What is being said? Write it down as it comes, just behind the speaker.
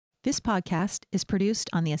This podcast is produced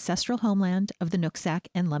on the ancestral homeland of the Nooksack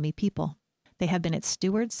and Lummi people. They have been its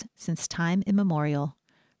stewards since time immemorial,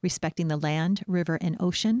 respecting the land, river, and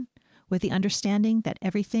ocean, with the understanding that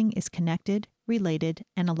everything is connected, related,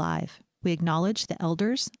 and alive. We acknowledge the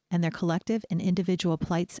elders and their collective and individual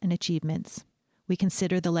plights and achievements. We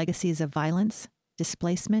consider the legacies of violence,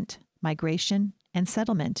 displacement, migration, and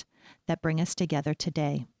settlement that bring us together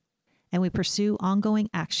today. And we pursue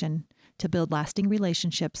ongoing action to build lasting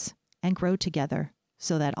relationships and grow together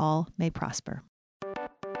so that all may prosper.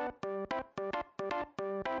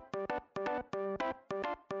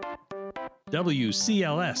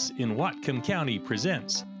 WCLS in Whatcom County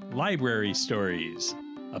presents Library Stories,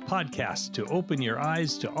 a podcast to open your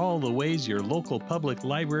eyes to all the ways your local public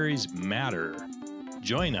libraries matter.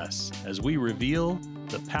 Join us as we reveal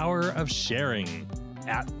the power of sharing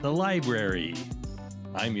at the library.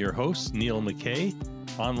 I'm your host, Neil McKay,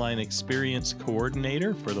 Online Experience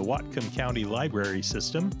Coordinator for the Whatcom County Library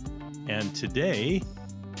System, and today,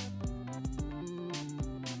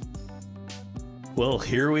 well,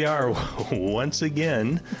 here we are once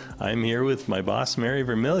again. I'm here with my boss, Mary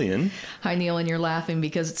Vermillion. Hi, Neil, and you're laughing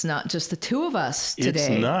because it's not just the two of us today. It's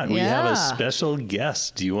not. We have a special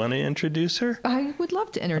guest. Do you want to introduce her? I would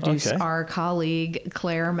love to introduce our colleague,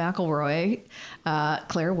 Claire McElroy.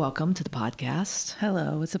 Claire, welcome to the podcast.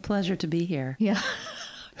 Hello. It's a pleasure to be here. Yeah.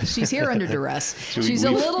 She's here under duress. She's a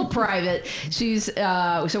little private. She's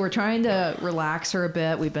so we're trying to relax her a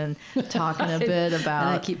bit. We've been talking a bit about.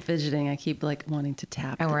 And I keep fidgeting. I keep wanting to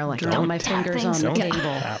tap. And we're like, draw my fingers on the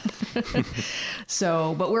table.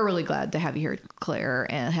 So, but we're really glad to have you here, Claire,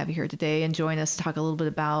 and have you here today and join us to talk a little bit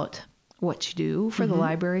about what you do for the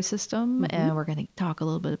library system. And we're going to talk a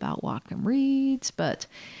little bit about Whatcom READS. But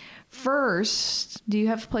first, do you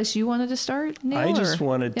have a place you wanted to start, Neil? I just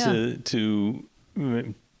wanted to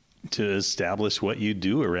establish what you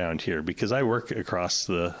do around here, because I work across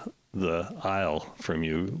the aisle from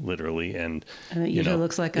you, literally, and it usually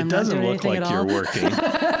looks like I'm it doesn't not doing look like you're working.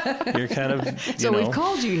 You're kind of so we've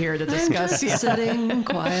called you here to discuss. Sitting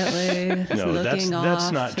quietly. No,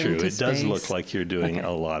 that's not true. It does space. look like you're doing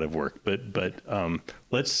a lot of work, but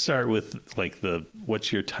let's start with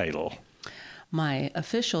what's your title? My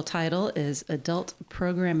official title is Adult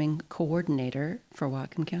Programming Coordinator for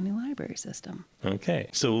Whatcom County Library System. Okay.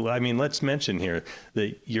 So, let's mention here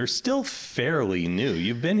that you're still fairly new.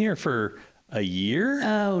 You've been here for a year?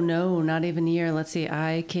 Oh, no, not even a year. Let's see.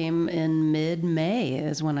 I came in mid-May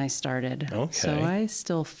is when I started. Okay. So I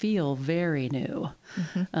still feel very new.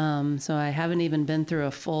 So I haven't even been through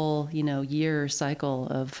a full, year cycle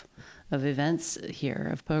of events here,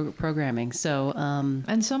 of programming. So,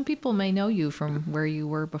 and some people may know you from where you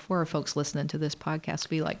were before. Folks listening to this podcast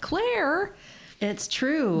be like, Claire. It's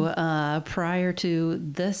true. Prior to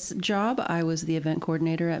this job, I was the event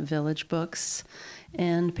coordinator at Village Books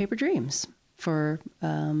and Paper Dreams for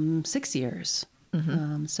 6 years.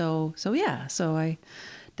 So I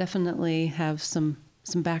definitely have some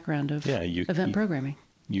background of event programming.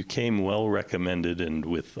 You came well recommended and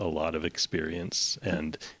with a lot of experience,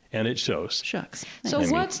 and it shows. Shucks. So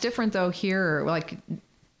what's different though here?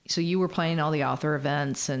 So you were planning all the author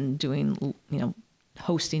events and doing,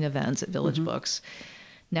 hosting events at Village Books.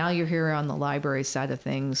 Now you're here on the library side of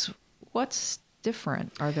things. What's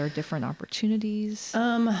different? Are there different opportunities?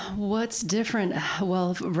 What's different?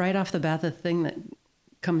 Well, right off the bat, the thing that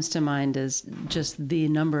comes to mind is just the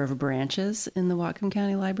number of branches in the Whatcom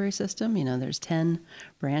County Library System. There's 10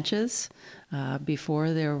 branches.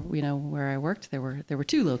 Before there, where I worked, there were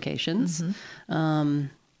 2 locations,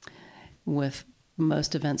 with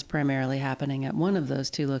most events primarily happening at one of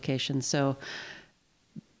those 2 locations. So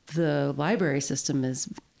the library system is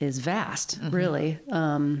vast, really.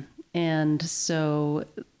 And so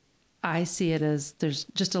I see it as there's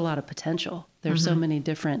just a lot of potential. There's so many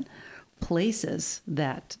different places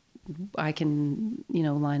that I can,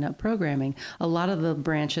 line up programming. A lot of the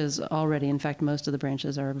branches already, in fact, most of the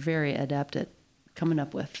branches are very adept at coming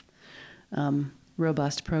up with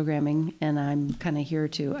robust programming. And I'm kind of here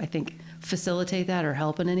to, I think, facilitate that or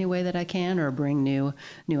help in any way that I can, or bring new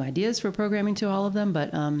ideas for programming to all of them.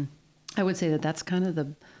 But I would say that that's kind of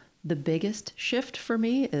the biggest shift for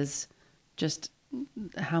me, is just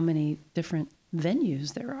how many different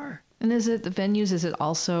venues there are. And is it the venues? Is it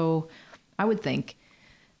also, I would think,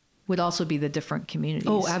 would also be the different communities.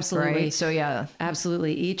 Oh, absolutely. Right? So yeah.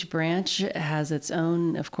 Absolutely. Each branch has its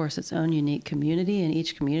own unique community, and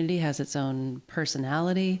each community has its own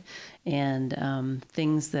personality and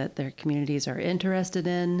things that their communities are interested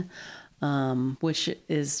in, which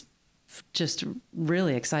is just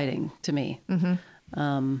really exciting to me.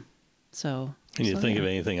 Can you think of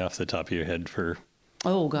anything off the top of your head for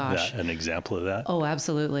Oh gosh. An example of that? Oh,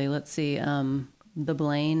 absolutely. Let's see. The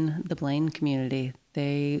Blaine community.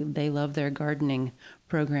 They love their gardening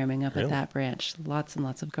programming up at that branch. Lots and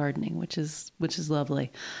lots of gardening, which is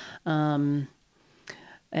lovely.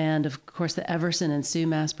 And of course, the Everson and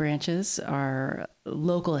Sumas branches are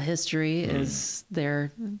local history is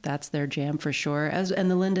that's their jam for sure. And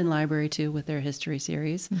the Linden Library too, with their history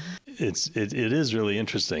series. It is really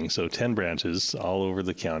interesting. So 10 branches all over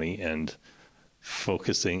the county, and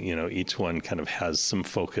focusing, each one kind of has some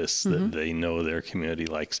focus that they know their community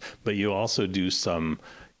likes. But you also do some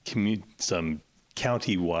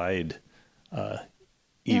county-wide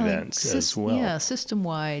events as well. Yeah,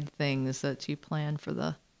 system-wide things that you plan for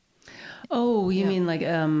the... Oh, you mean like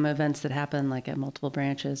events that happen like at multiple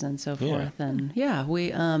branches and so forth. And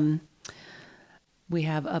we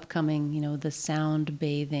have upcoming, the sound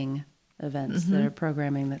bathing events that are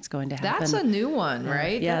programming that's going to happen. That's a new one,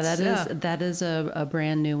 right? Yeah, that is a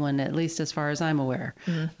brand new one, at least as far as I'm aware.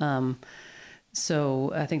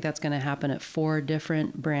 So I think that's going to happen at 4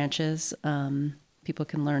 different branches. People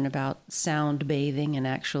can learn about sound bathing and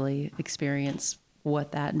actually experience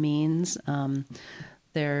what that means.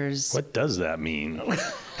 What does that mean?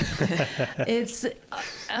 It's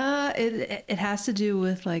it has to do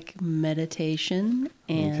with like meditation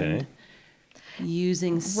and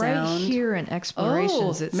using sound. Right here in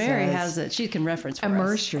Explorations, it Mary says, has it. She can reference for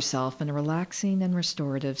immerse us. yourself in a relaxing and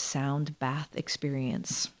restorative sound bath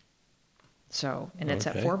experience. So, and it's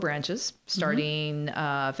at 4 branches starting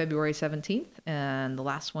February 17th, and the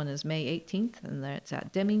last one is May 18th, and it's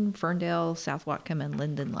at Deming, Ferndale, South Whatcom, and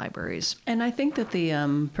Linden libraries. And I think that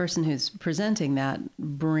the person who's presenting that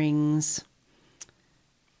brings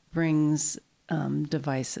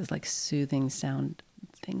devices like soothing sound,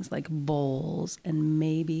 things like bowls, and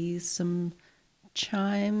maybe some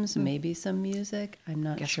chimes, maybe some music. I'm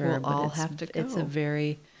not sure, we'll all but have to go. It's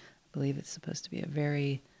I believe it's supposed to be a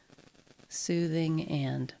very soothing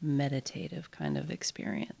and meditative kind of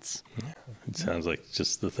experience. Yeah, it sounds like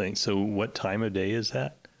just the thing. So what time of day is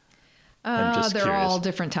that? They're curious. all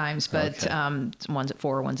different times, but one's at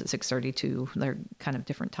 4, one's at 6:32. They're kind of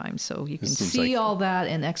different times. So you can see all that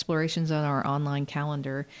in Explorations on our online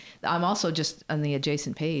calendar. I'm also just on the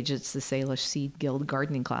adjacent page. It's the Salish Seed Guild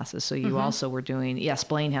gardening classes. So you also were doing,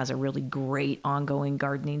 Blaine has a really great ongoing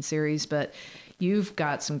gardening series, but you've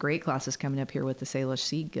got some great classes coming up here with the Salish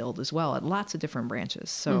Seed Guild as well at lots of different branches.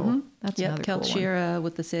 So that's another cool one. Kelchira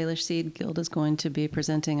with the Salish Seed Guild is going to be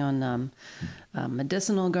presenting on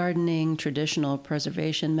medicinal gardening, traditional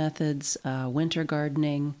preservation methods, winter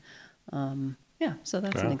gardening. So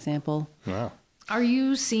that's an example. Wow. Are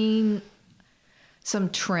you seeing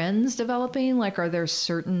some trends developing? Like, are there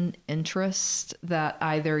certain interests that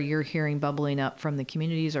either you're hearing bubbling up from the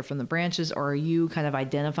communities or from the branches, or are you kind of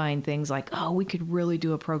identifying things like, oh, we could really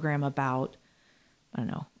do a program about, I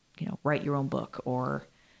don't know, write your own book, or,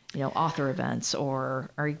 author events,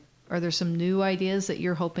 or are there some new ideas that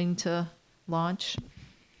you're hoping to launch?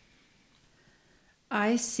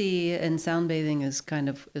 I see, and sound bathing is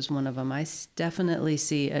one of them. I definitely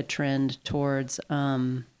see a trend towards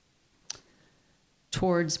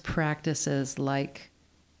practices like,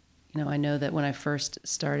 I know that when I first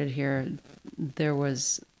started here, there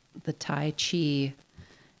was the Tai Chi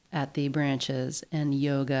at the branches and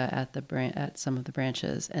yoga at some of the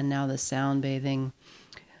branches, and now the sound bathing.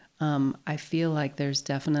 I feel like there's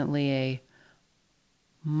definitely a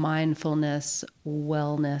mindfulness,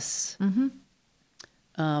 wellness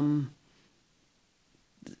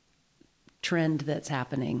trend that's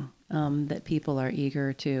happening, that people are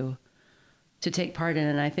eager to take part in.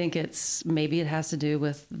 And I think maybe it has to do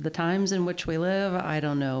with the times in which we live. I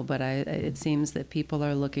don't know, but it seems that people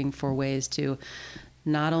are looking for ways to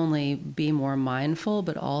not only be more mindful,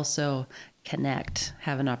 but also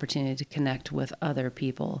have an opportunity to connect with other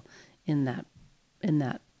people in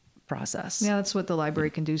that process. Yeah, that's what the library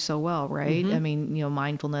can do so well, right? I mean,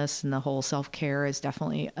 mindfulness and the whole self-care is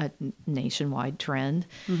definitely a nationwide trend.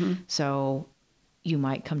 So you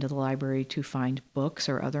might come to the library to find books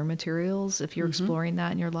or other materials if you're exploring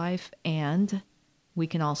that in your life. And we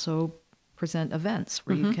can also present events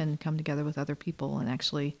where you can come together with other people and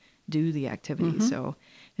actually do the activity. So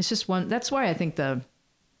it's just that's why I think the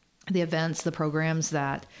events, the programs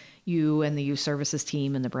that you and the youth services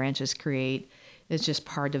team and the branches create is just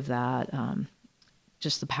part of that,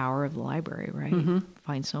 just the power of the library, right?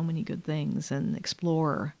 Find so many good things and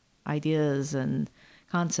explore ideas and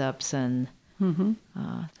concepts and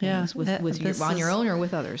things on your own or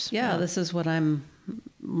with others. Yeah, this is what I'm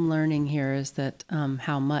learning here, is that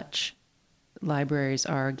how much libraries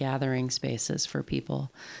are gathering spaces for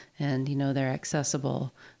people, and they're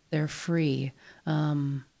accessible they're free,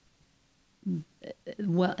 and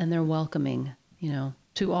they're welcoming,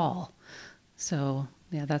 to all. So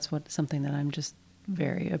yeah, that's something that I'm just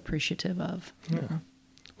very appreciative of. Yeah.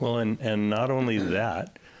 Well, and not only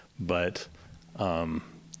that, but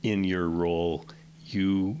in your role,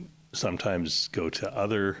 you sometimes go to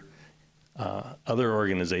other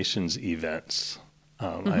organizations' events.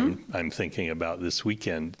 I'm thinking about this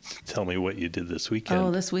weekend. Tell me what you did this weekend. Oh,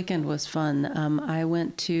 this weekend was fun. I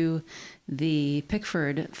went to the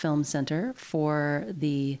Pickford Film Center for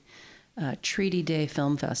the Treaty Day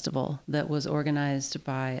Film Festival that was organized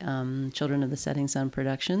by Children of the Setting Sun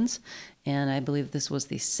Productions. And I believe this was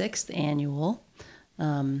the 6th annual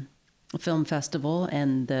film festival,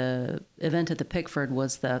 and the event at the Pickford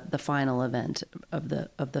was the final event of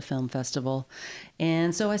the film festival.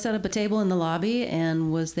 And so I set up a table in the lobby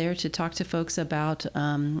and was there to talk to folks about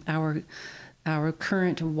our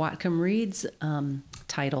current Whatcom Reads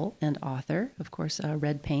title and author, of course,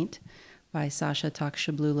 Red Paint by Sasha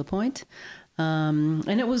Takshablu-Lapointe.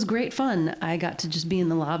 And it was great fun. I got to just be in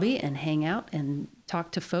the lobby and hang out and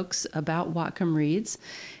talk to folks about Whatcom Reads.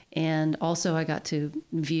 And also I got to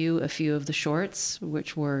view a few of the shorts,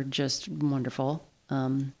 which were just wonderful.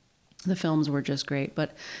 The films were just great,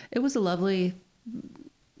 but it was a lovely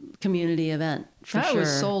community event for sure. It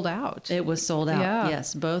was sold out. It was sold out. Yeah.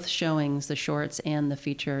 Yes. Both showings, the shorts and the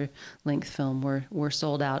feature length film were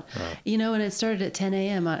sold out. Wow. And it started at 10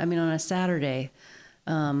 a.m. I mean, on a Saturday.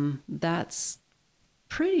 That's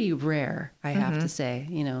pretty rare, I have to say,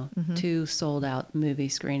 2 sold out movie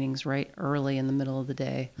screenings right early in the middle of the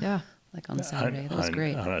day. Yeah. Like on a Saturday. That was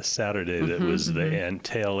great. On a Saturday, that was the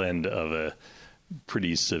tail end of a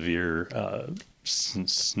pretty severe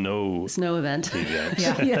snow event.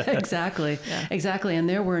 Yeah, exactly. Yeah. Exactly. And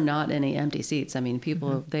there were not any empty seats. I mean,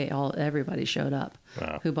 people, everybody showed up.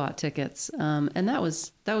 Wow. Who bought tickets. And that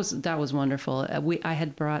was wonderful.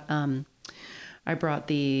 I brought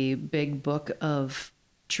the big book of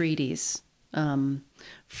treaties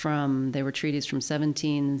they were treaties from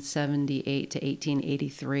 1778 to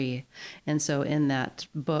 1883. And so in that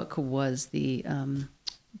book was the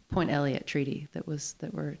Point Elliott Treaty that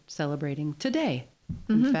we're celebrating today.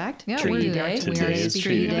 In fact, Treaty Day. Today is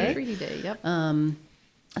Treaty Day. Treaty Day, yep.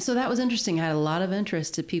 So that was interesting. I had a lot of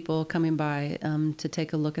interest to people coming by to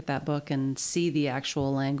take a look at that book and see the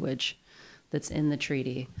actual language that's in the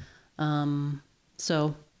treaty.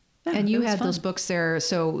 Yeah, and you had those books there.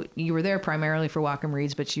 So you were there primarily for Whatcom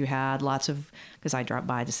Reads, but you had lots of, because I dropped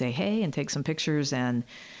by to say hey and take some pictures, and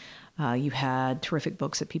you had terrific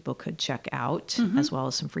books that people could check out, as well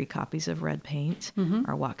as some free copies of Red Paint,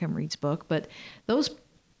 our Whatcom Reads book. But those,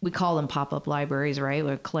 we call them pop-up libraries, right?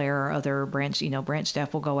 Where Claire or other branch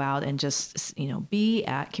staff will go out and just, be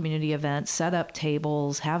at community events, set up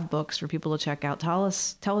tables, have books for people to check out. Tell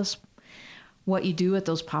us what you do at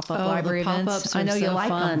those pop-up library events. I know you like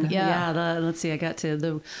them. Yeah. Let's see. I got to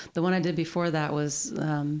the one I did before that was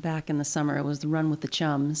back in the summer. It was the Run with the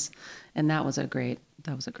Chums, and that was a great.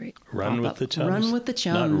 Run with the Chums. Run with the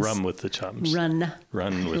Chums. Not Rum with the Chums. Run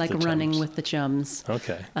with like the Chums. Running with the Chums.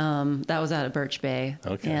 Okay. That was out at Birch Bay.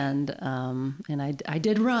 Okay. And I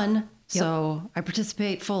did run. So I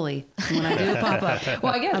participate fully when I do a pop-up.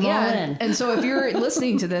 Well, again, I'm all in. And so if you're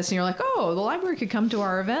listening to this and you're like, oh, the library could come to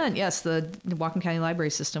our event. Yes, the Whatcom County Library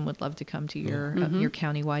System would love to come to your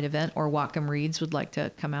county-wide event, or Whatcom Reads would like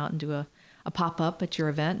to come out and do a pop-up at your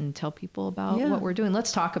event and tell people about what we're doing.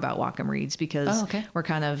 Let's talk about Whatcom Reads, because we're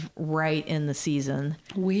kind of right in the season.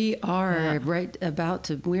 We are we're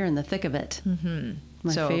in the thick of it.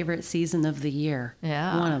 My favorite season of the year.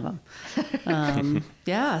 Yeah. One of them.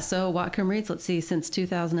 So Whatcom Reads, let's see, since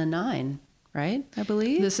 2009, right? I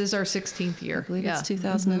believe. This is our 16th year. I believe it's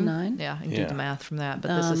 2009. Yeah, I can do the math from that, but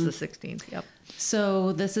this is the 16th. Yep.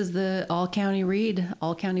 So this is the all-county read,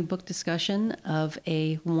 all-county book discussion of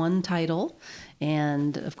one title.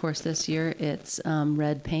 And, of course, this year it's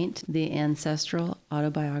Red Paint, the ancestral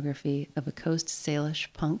autobiography of a Coast Salish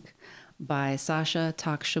punk by Sasha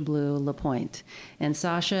Takshablu-Lapointe. And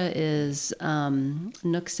Sasha is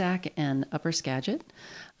Nooksack and Upper Skagit,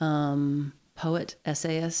 poet,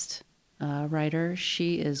 essayist, writer.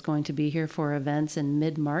 She is going to be here for events in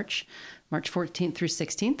mid-March, March 14th through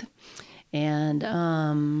 16th. And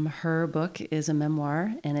her book is a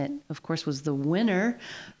memoir, and it, of course, was the winner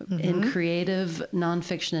in creative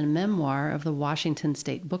nonfiction and memoir of the Washington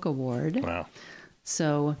State Book Award. Wow.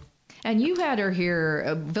 So... And you had her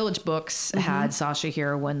here. Village Books had Sasha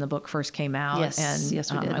here when the book first came out. Yes,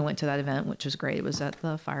 we did. I went to that event, which was great. It was at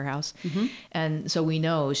the Firehouse. And so we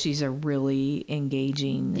know she's a really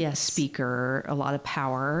engaging speaker, a lot of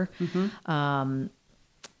power.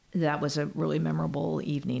 that was a really memorable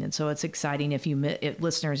evening. And so it's exciting if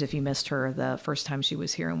listeners, if you missed her the first time she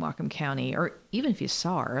was here in Whatcom County, or even if you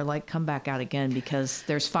saw her, like, come back out again, because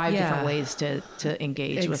there's 5 different ways to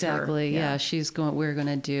engage with her. Exactly. Yeah. We're going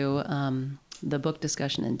to do the book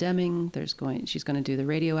discussion in Deming. She's going to do the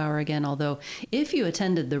radio hour again. Although if you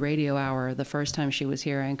attended the radio hour the first time she was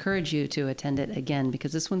here, I encourage you to attend it again,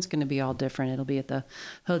 because this one's going to be all different. It'll be at the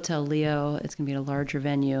Hotel Leo. It's going to be at a larger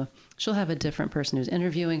venue. She'll have a different person who's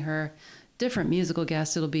interviewing her, different musical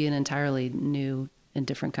guests. It'll be an entirely new and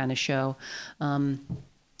different kind of show.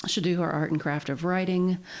 She'll do her art and craft of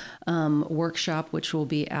writing workshop, which will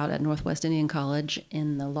be out at Northwest Indian College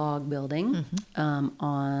in the Log Building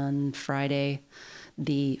on Friday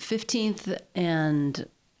the 15th. And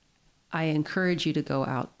I encourage you to go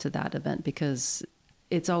out to that event, because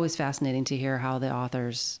it's always fascinating to hear how the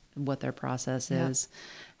authors, what their process is,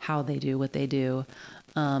 how they do what they do.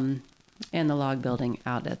 And the Log Building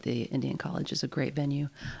out at the Indian College is a great venue.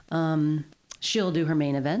 She'll do her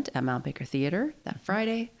main event at Mount Baker Theater that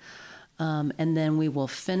Friday. And then we will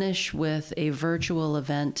finish with a virtual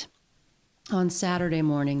event on Saturday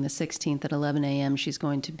morning, the 16th at 11 a.m. She's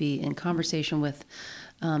going to be in conversation with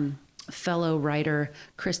fellow writer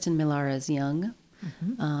Kristen Milares-Young.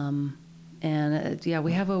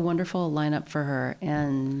 We have a wonderful lineup for her,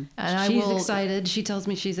 and she's excited. She tells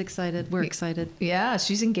me she's excited. We're excited. Yeah,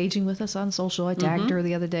 she's engaging with us on social. I tagged her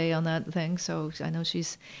the other day on that thing, so I know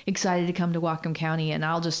she's excited to come to Whatcom County. And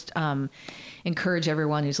I'll just encourage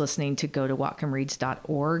everyone who's listening to go to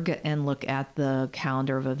whatcomreads.org and look at the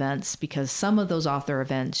calendar of events, because some of those author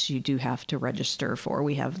events you do have to register for.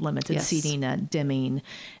 We have limited seating at Deming,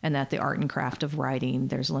 and at the Art and Craft of Writing,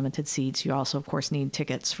 there's limited seats. You also, of course, need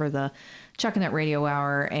tickets for the Chuckanet Radio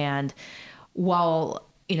Hour. And while,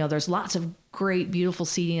 there's lots of great, beautiful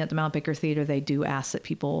seating at the Mount Baker Theater, they do ask that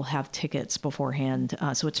people have tickets beforehand.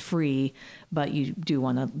 So it's free, but you do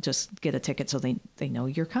want to just get a ticket so they know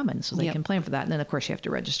you're coming, so they can plan for that. And then, of course, you have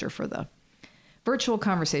to register for the virtual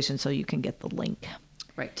conversation so you can get the link.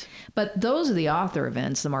 Right. But those are the author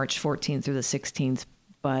events, the March 14th through the 16th.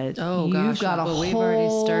 But you've got a whole we've already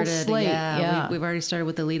started. slate. We've already started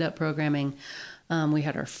with the lead-up programming. We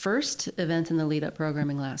had our first event in the lead-up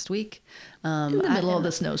programming last week. In the middle of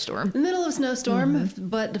the snowstorm. In the middle of a snowstorm,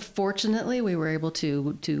 but fortunately we were able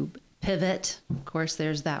to pivot. Of course,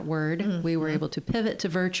 there's that word. We were able to pivot to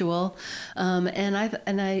virtual.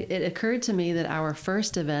 It occurred to me that our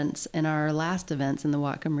first events and our last events in the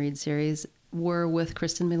Whatcom Read series were with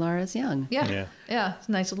Kristen Milares-Young. Yeah. It's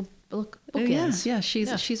a nice little bookends.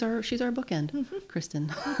 She's our bookend,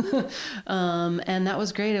 Kristen. And that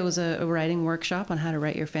was great. It was a writing workshop on how to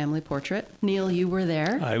write your family portrait. Neil, you were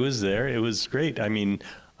there. I was there. It was great. I mean,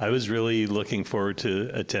 I was really looking forward to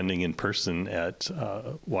attending in person at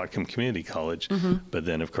Whatcom Community College, but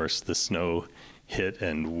then of course the snow hit,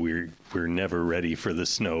 and we're never ready for the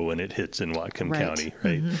snow when it hits in Whatcom County,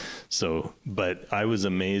 right? So, but I was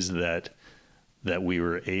amazed that we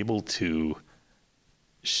were able to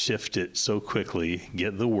shift it so quickly,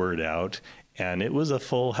 get the word out, and it was a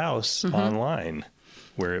full house online,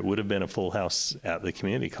 where it would have been a full house at the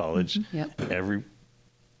community college.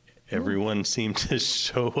 Everyone seemed to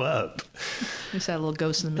show up. There's that little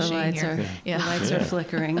ghost in the machine here. The lights are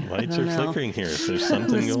flickering. Lights are flickering here. So there's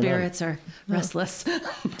something going on. The spirits are restless.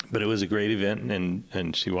 But it was a great event,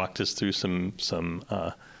 and she walked us through some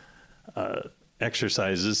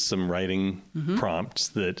exercises, some writing prompts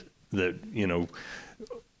that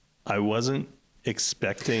I wasn't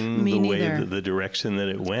expecting the direction that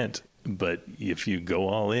it went. But if you go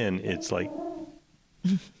all in, it's like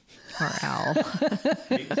Or owl.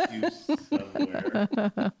 takes you somewhere.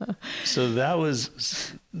 So that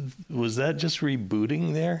was that just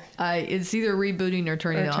rebooting there? It's either rebooting or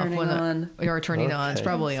turning off. Or turning on. It's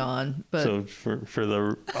probably on. But so for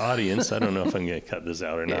the audience, I don't know if I'm going to cut this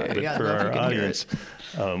out or not, but for our audience,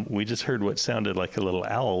 we just heard what sounded like a little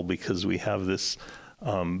owl, because we have this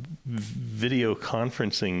video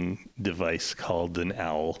conferencing device called an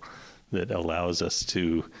owl that allows us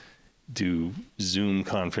to do Zoom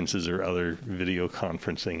conferences or other video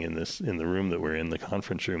conferencing in the room that we're in, the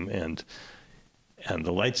conference room, and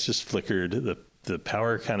the lights just flickered. The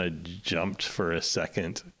power kind of jumped for a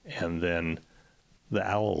second, and then the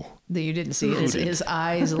owl. That you didn't see his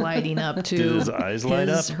eyes lighting up too. Did his eyes light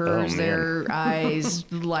up? Hers, their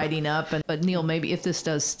eyes lighting up. But Neil, maybe if this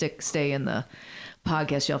does stay in the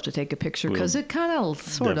podcast, you'll have to take a picture, because it kind of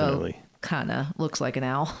looks like an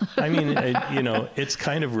owl. I mean, it's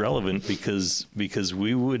kind of relevant because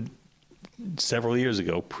we would, several years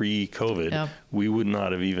ago, pre-COVID, we would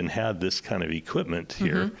not have even had this kind of equipment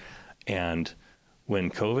here. And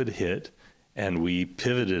when COVID hit and we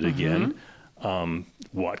pivoted again.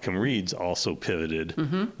 Whatcom READS also pivoted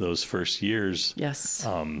those first years. Yes.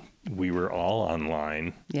 We were all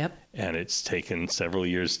online. Yep. And it's taken several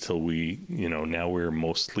years till we, now we're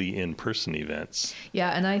mostly in-person events.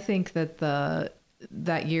 Yeah, and I think that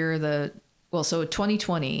that year, so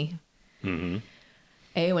 2020, when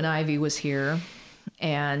Ivy was here,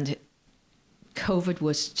 and COVID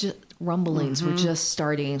was just, rumblings were just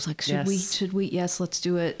starting. It's like, should we? Yes, let's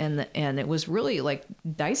do it. And it was really like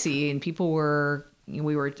dicey, and people were,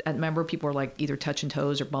 I remember people were like either touching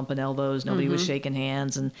toes or bumping elbows. Nobody was shaking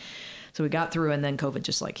hands. And so we got through, and then COVID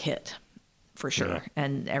just like hit for sure. Yeah.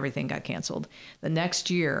 And everything got canceled. The next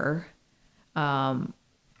year,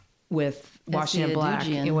 with Washington Black,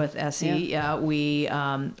 with SE, we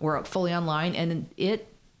were fully online, and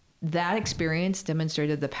that experience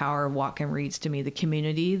demonstrated the power of Whatcom READS to me. The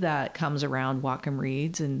community that comes around Whatcom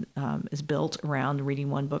READS and is built around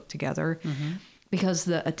reading one book together, because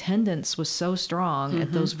the attendance was so strong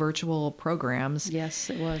at those virtual programs. Yes,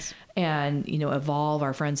 it was. And, Evolve,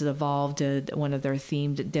 our friends at Evolve did one of their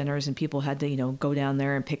themed dinners, and people had to, go down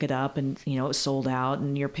there and pick it up, and, it was sold out,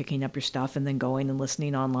 and you're picking up your stuff and then going and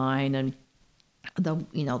listening online. And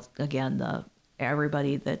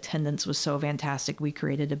everybody, the attendance was so fantastic. We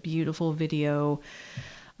created a beautiful video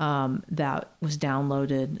that was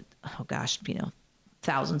downloaded,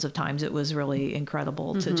 thousands of times. It was really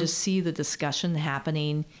incredible to just see the discussion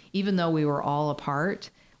happening. Even though we were all apart,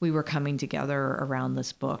 we were coming together around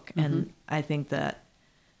this book. And I think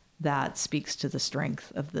that speaks to the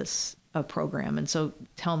strength of this program. And so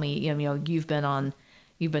tell me, you've been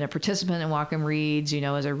a participant in Whatcom READS,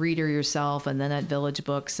 as a reader yourself, and then at Village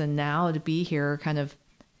Books, and now to be here kind of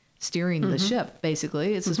steering the ship,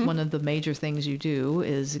 basically. It's just one of the major things you do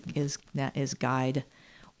is guide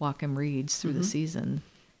Whatcom READS through the season.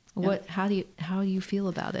 Yep. How do you feel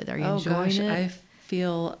about it? Are you enjoying it?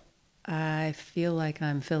 I feel like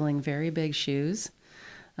I'm filling very big shoes,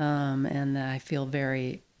 and I feel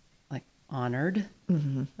very honored.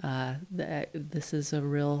 This is a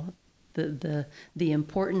real the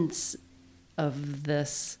importance of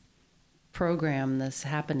this program, this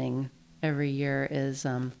happening every year, is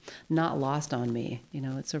not lost on me.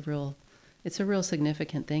 It's a real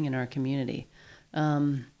significant thing in our community.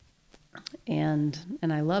 And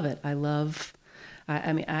I love it. I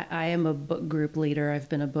am a book group leader. I've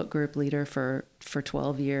been a book group leader for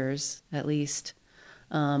 12 years at least.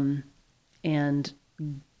 And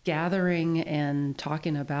gathering and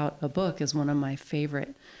talking about a book is one of my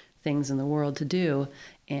favorite things in the world to do.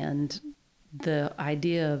 And the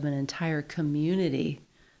idea of an entire community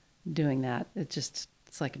doing that, it's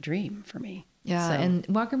like a dream for me. Yeah. So. And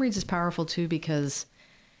Whatcom READS is powerful too, because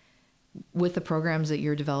with the programs that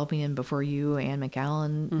you're developing, and before you, Anne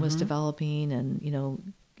McAllen was developing, and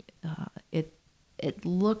it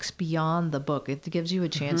looks beyond the book. It gives you a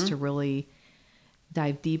chance to really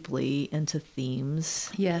dive deeply into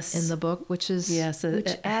themes in the book, which adds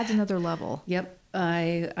another level. Yep.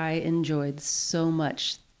 I enjoyed so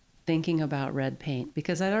much thinking about red paint,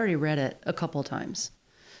 because I'd already read it a couple times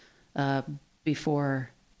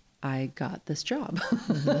before I got this job.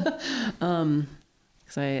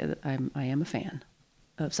 Because I am a fan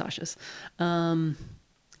of Sasha's. And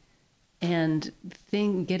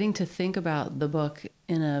getting to think about the book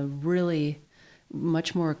in a really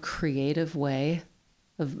much more creative way,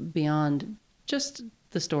 of beyond just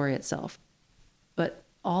the story itself, but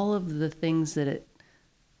all of the things that it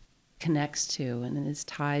connects to and is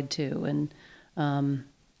tied to. And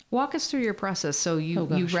walk us through your process. So you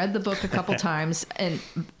read the book a couple times,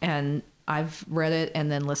 and I've read it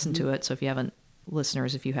and then listened to it. So if you haven't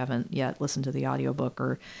yet listened to the audiobook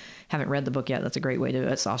or haven't read the book yet, that's a great way to do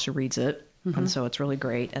it. Sasha reads it, and so it's really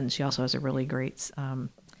great. And she also has a really great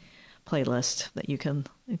playlist that you can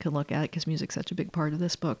look at, because music's such a big part of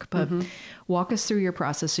this book. But walk us through your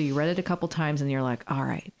process. So you read it a couple times and you're like, all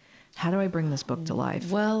right, how do I bring this book to life?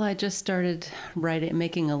 Well, I just started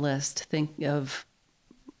making a list, think of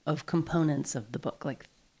components of the book, like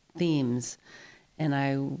themes. And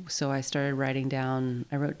I started wrote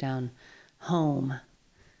down home,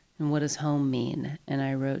 and what does home mean? And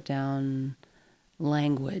I wrote down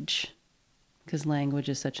language, because language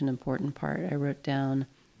is such an important part. I wrote down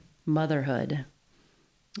motherhood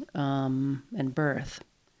and birth,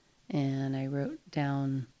 and I wrote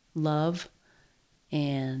down love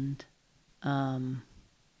and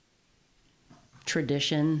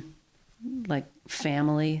tradition, like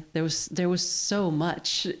family. There was so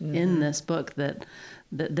much in this book that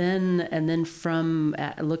then from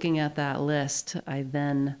looking at that list, I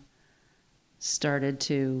then started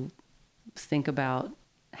to think about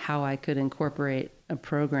how I could incorporate a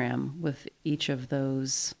program with each of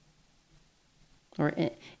those or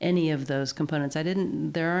any of those components.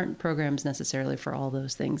 There aren't programs necessarily for all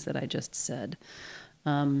those things that I just said.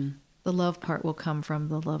 The love part will come from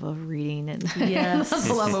the love of reading and yes.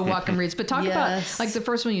 the love of Whatcom READS. But talk about, Yes. like the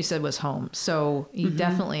first one you said was home. So you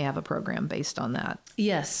definitely have a program based on that.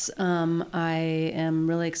 Yes. I am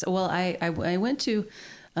really excited. Well, I went to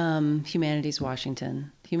Humanities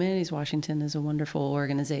Washington. Humanities Washington is a wonderful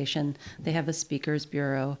organization. They have a speakers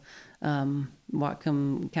bureau.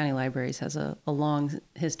 Whatcom County Libraries has a long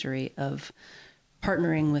history of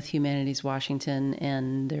partnering with Humanities Washington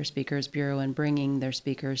and their speakers bureau and bringing their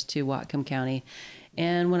speakers to Whatcom County.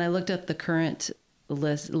 And when I looked up the current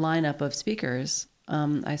lineup of speakers,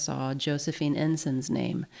 I saw Josephine Enson's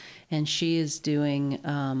name, and she is doing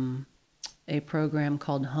a program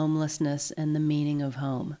called Homelessness and the Meaning of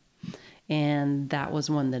Home. And that was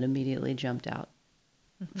one that immediately jumped out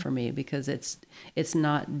for me, because it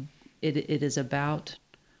is about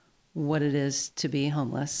what it is to be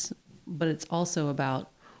homeless, but it's also about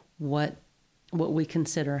what we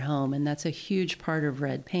consider home. And that's a huge part of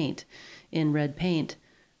Red Paint. In Red Paint,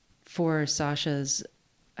 for Sasha's,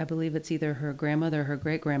 I believe it's either her grandmother or her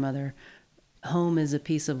great-grandmother, home is a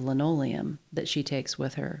piece of linoleum that she takes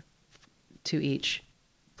with her to each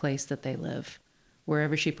place that they live.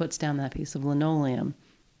 Wherever she puts down that piece of linoleum,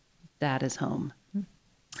 that is home.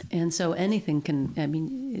 And so anything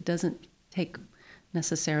it doesn't take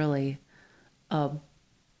necessarily a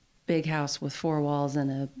big house with four walls and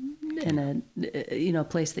a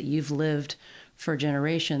place that you've lived for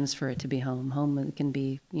generations for it to be home. Home can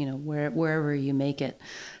be, wherever you make it.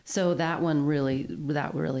 So that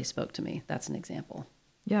really spoke to me. That's an example.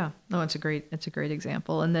 Yeah, no, it's a great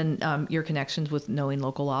example. And then your connections with knowing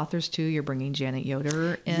local authors too. You're bringing Janet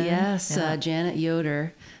Yoder in. Yes, yeah. Janet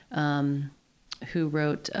Yoder, who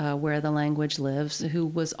wrote Where the Language Lives, who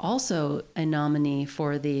was also a nominee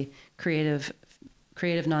for the creative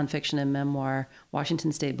nonfiction and memoir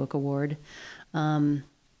Washington State Book Award.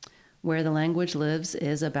 Where the Language Lives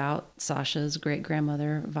is about Sasha's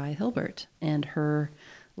great-grandmother, Vi Hilbert, and her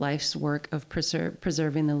life's work of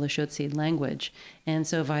preserving the Lushootseed language. And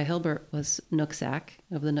so Vi Hilbert was Nooksack,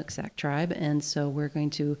 of the Nooksack tribe, and so we're going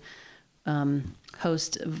to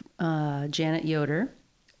host Janet Yoder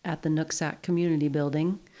at the Nooksack Community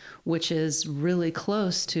Building, which is really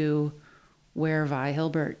close to where Vi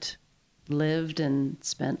Hilbert lived and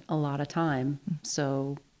spent a lot of time.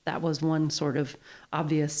 So that was one sort of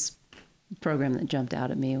obvious program that jumped out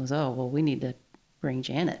at me. It was, we need to bring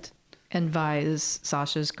Janet. And Vi is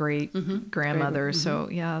Sasha's great grandmother. So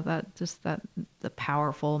yeah, the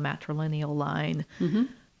powerful matrilineal line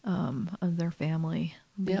of their family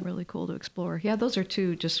would be really cool to explore. Yeah, those are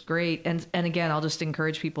two just great. And again, I'll just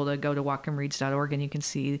encourage people to go to whatcomreads.org and you can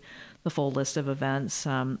see the full list of events,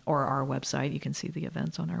 or our website. You can see the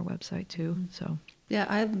events on our website too. So yeah,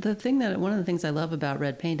 one of the things I love about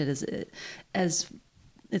Red Painted is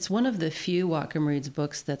it's one of the few Whatcom Reads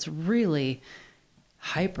books that's really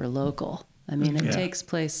hyper local. I mean, it takes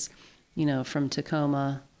place, from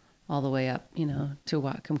Tacoma all the way up, to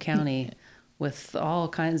Whatcom County, with all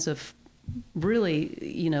kinds of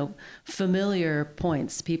really, familiar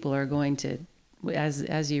points. People are going to,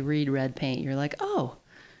 as you read Red Paint, you're like, oh,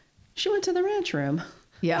 she went to the ranch room.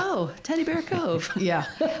 Yeah. Oh, Teddy Bear Cove. Yeah.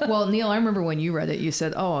 Well, Neil, I remember when you read it, you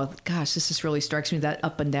said, oh, gosh, this just really strikes me, that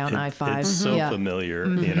up and down I-5. It's so familiar.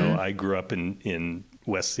 I grew up in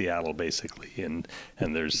West Seattle, basically. And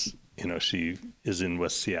there's, she is in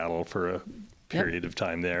West Seattle for a period of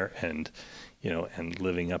time there and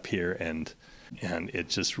living up here. And it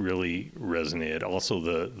just really resonated. Also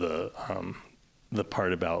the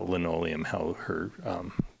part about linoleum, how her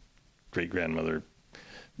great-grandmother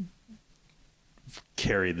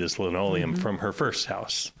carried this linoleum from her first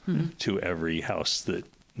house to every house that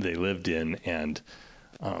they lived in. And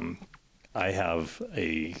I have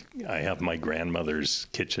my grandmother's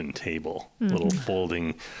kitchen table, little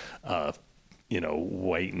folding,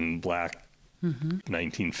 white and black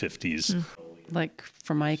 1950s. Like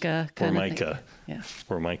Formica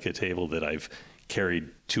Formica table that I've carried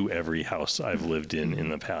to every house I've lived in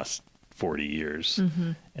the past 40 years.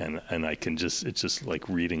 And I can it's just like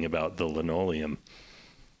reading about the linoleum.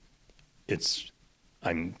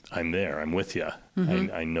 I'm there. I'm with you.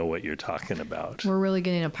 I know what you're talking about. We're really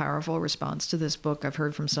getting a powerful response to this book. I've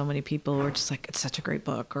heard from so many people who are just like, it's such a great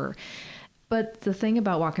book. But the thing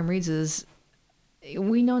about Whatcom Reads is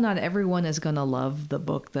we know not everyone is going to love the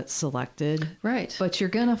book that's selected. Right. But you're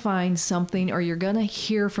going to find something, or you're going to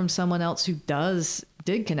hear from someone else who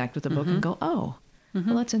did connect with the book and go, oh,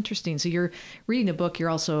 well, that's interesting. So you're reading a book, you're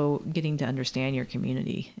also getting to understand your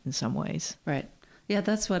community in some ways. Right. Yeah,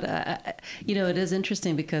 that's what, it is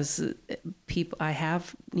interesting because I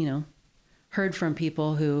have, heard from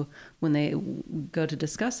people who, when they go to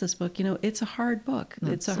discuss this book, it's a hard book.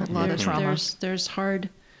 It's a lot of trauma. There's hard,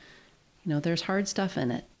 there's hard stuff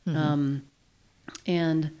in it. Mm-hmm.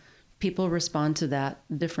 And people respond to that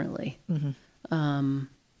differently. Mm-hmm.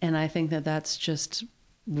 And I think that that's just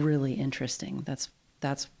really interesting. That's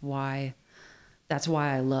why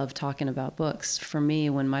I love talking about books. For me,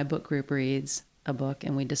 when my book group reads a book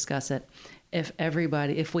and we discuss it,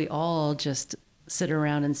 if we all just sit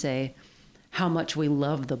around and say how much we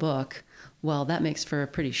love the book, well, that makes for a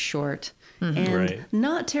pretty short and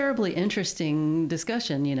not terribly interesting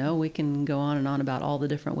discussion. We can go on and on about all the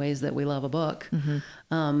different ways that we love a book.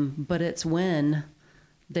 Mm-hmm. But it's when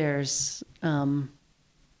there's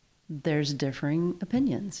differing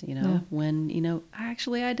opinions, when,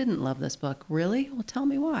 actually, I didn't love this book. Really? Well, tell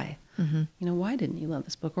me why. Mm-hmm. Why didn't you love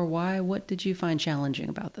this book? Or what did you find challenging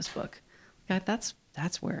about this book? That's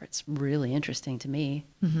where it's really interesting to me.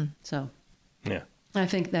 Mm-hmm. So, yeah, I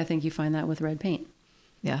think you find that with red paint.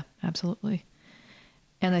 Yeah, absolutely.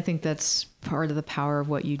 And I think that's part of the power of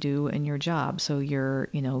what you do in your job. So you're,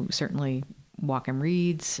 certainly Whatcom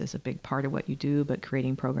Reads is a big part of what you do, but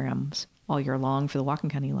creating programs all year long for the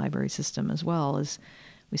Whatcom County Library System as well, as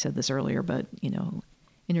we said this earlier, but,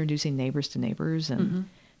 introducing neighbors to neighbors and mm-hmm.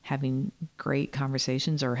 having great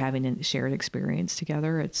conversations or having a shared experience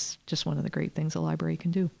together. It's just one of the great things a library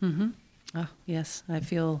can do. Mm-hmm. Oh, yes. I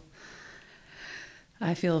feel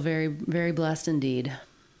very, very blessed indeed.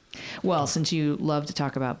 Well, since you love to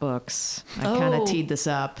talk about books, I kind of teed this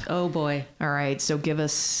up. Oh, boy. All right. So give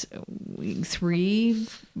us 3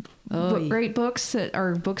 great books that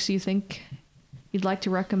are books you think you'd like to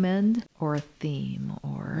recommend, or a theme.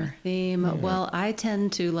 Yeah. Well, I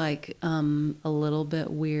tend to like a little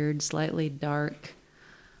bit weird, slightly dark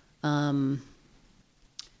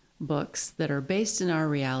books that are based in our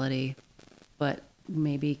reality, but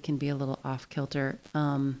maybe can be a little off kilter.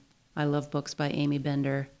 I love books by Amy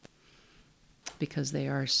Bender because they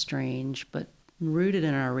are strange, but rooted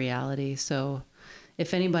in our reality. So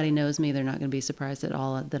if anybody knows me, they're not going to be surprised at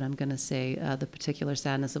all that I'm going to say The Particular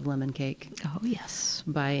Sadness of Lemon Cake. Oh, yes.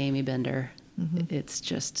 By Amy Bender. Mm-hmm. It's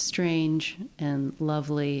just strange and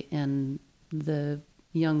lovely, and the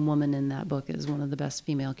young woman in that book is one of the best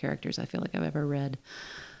female characters I feel like I've ever read.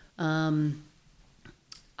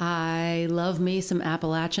 I love me some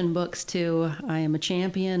Appalachian books too. I am a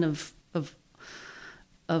champion of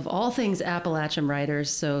all things Appalachian writers.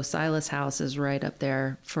 So Silas House is right up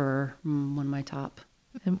there for one of my top.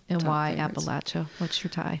 And top why favorites. Appalachia? What's your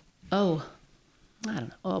tie? Oh, I don't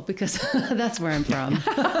know. Oh, because that's where I'm from. Do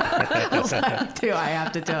I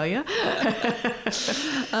have to tell you?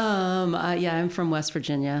 Yeah, I'm from West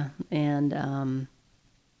Virginia, and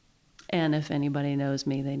if anybody knows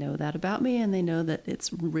me, they know that about me, and they know that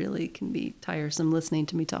it's really can be tiresome listening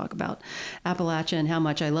to me talk about Appalachia and how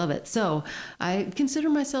much I love it. So I consider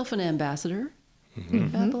myself an ambassador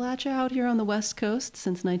of Appalachia out here on the West Coast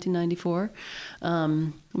since 1994.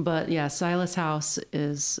 But yeah, Silas House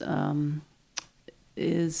is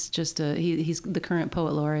just he's the current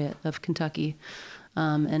poet laureate of Kentucky,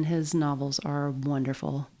 and his novels are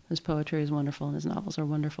wonderful. His poetry is wonderful, and his novels are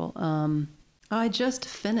wonderful. I just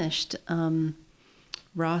finished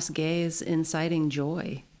Ross Gay's Inciting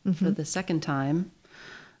Joy for the second time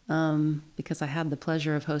because I had the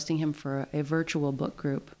pleasure of hosting him for a virtual book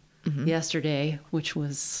group yesterday, which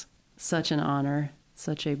was such an honor,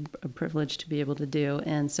 such a privilege to be able to do.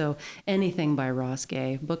 And so anything by Ross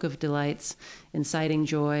Gay, Book of Delights, Inciting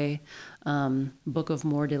Joy, Book of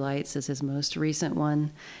More Delights is his most recent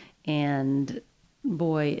one. And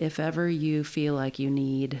boy, if ever you feel like you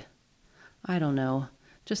need, I don't know,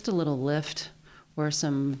 just a little lift or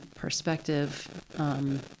some perspective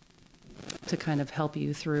to kind of help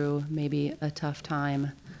you through maybe a tough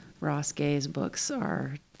time, Ross Gay's books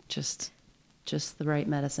are just the right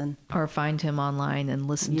medicine. Or find him online and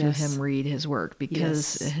listen to him read his work,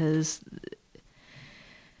 because his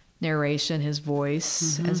narration, his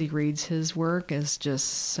voice as he reads his work is just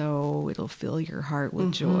so, it'll fill your heart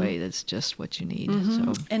with joy. That's just what you need.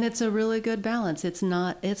 So, and it's a really good balance. It's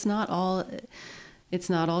not all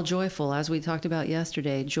joyful, as we talked about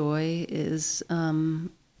yesterday. Joy is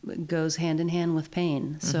goes hand in hand with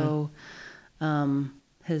pain. So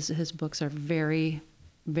his books are very,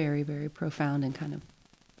 very, very profound and kind of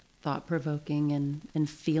thought-provoking and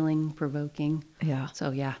feeling-provoking. Yeah.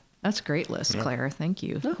 So, yeah. That's a great list, Claire. Thank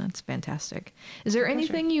you. Oh. That's fantastic. Is there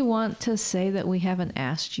anything you want to say that we haven't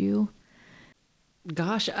asked you?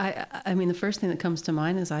 Gosh, I mean, the first thing that comes to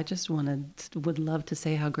mind is I just would love to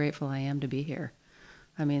say how grateful I am to be here.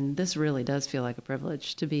 I mean, this really does feel like a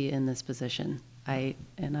privilege to be in this position.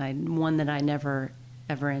 One that I never,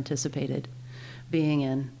 ever anticipated being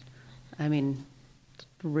in. I mean,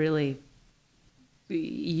 really,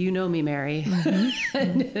 you know me, Mary,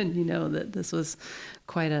 and you know that this was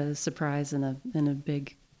quite a surprise and a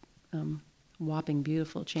big, whopping,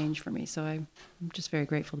 beautiful change for me. So I'm just very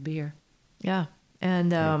grateful to be here. Yeah.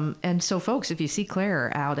 And so folks, if you see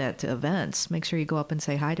Claire out at events, make sure you go up and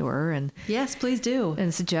say hi to her and Yes, please do.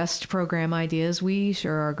 and suggest program ideas. We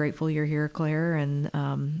sure are grateful you're here, Claire,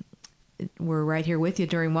 and we're right here with you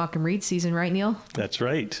during Whatcom Reads season, right, Neil? That's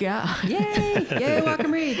right. Yeah. Yay! Yay,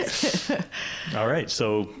 Whatcom Reads. All right.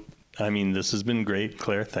 So, I mean, this has been great,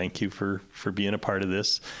 Claire. Thank you for being a part of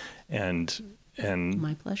this, and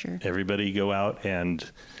My pleasure. everybody go out and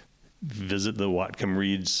visit the Whatcom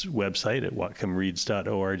Reads website at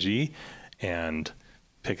whatcomreads.org and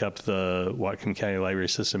pick up the Whatcom County Library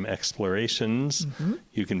System Explorations.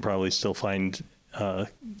 You can probably still find At the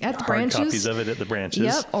hard branches. copies of it at the branches.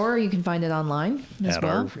 Yep. Or you can find it online as At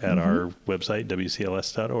well. our website,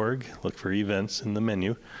 WCLS.org. Look for events in the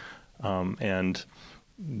menu. And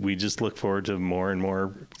we just look forward to more and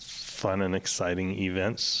more fun and exciting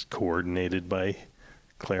events coordinated by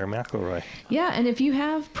Claire McElroy. Yeah, and if you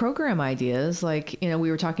have program ideas, like, we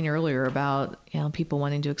were talking earlier about, people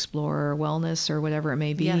wanting to explore wellness or whatever it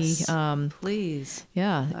may be. Yes, please.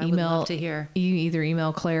 Yeah, I would love to hear. You either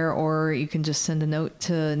email Claire or you can just send a note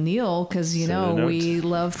to Neil, because, we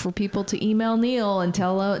love for people to email Neil and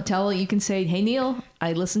tell you can say, hey, Neil,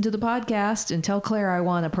 I listened to the podcast, and tell Claire I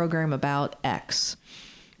want a program about X.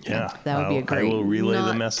 Yeah, That would be a great- I will relay the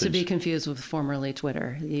Not message. to be confused with formerly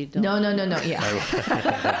Twitter. You don't, No. Yeah.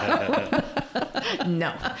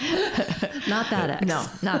 No. Not that X. No,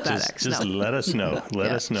 not that X. Just No. let us know. Let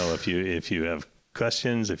Yeah. us know if you have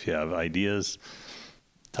questions, if you have ideas.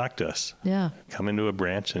 Talk to us. Yeah. Come into a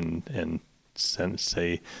branch and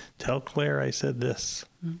say, tell Claire I said this.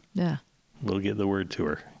 Yeah. We'll get the word to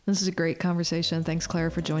her. This is a great conversation. Thanks, Claire,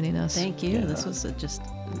 for joining us. Thank you. This was just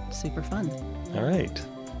super fun. All right.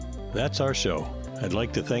 That's our show. I'd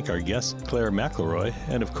like to thank our guest, Claire McElroy,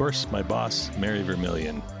 and of course, my boss, Mary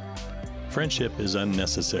Vermillion. Friendship is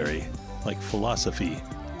unnecessary, like philosophy,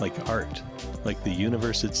 like art, like the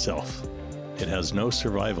universe itself. It has no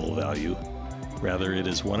survival value. Rather, it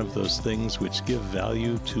is one of those things which give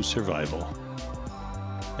value to survival.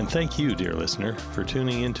 And thank you, dear listener, for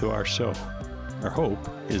tuning into our show. Our hope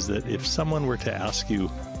is that if someone were to ask you,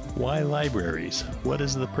 why libraries? What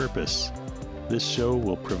is the purpose? This show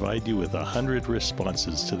will provide you with 100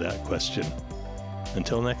 responses to that question.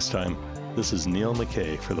 Until next time, this is Neil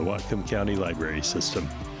McKay for the Whatcom County Library System.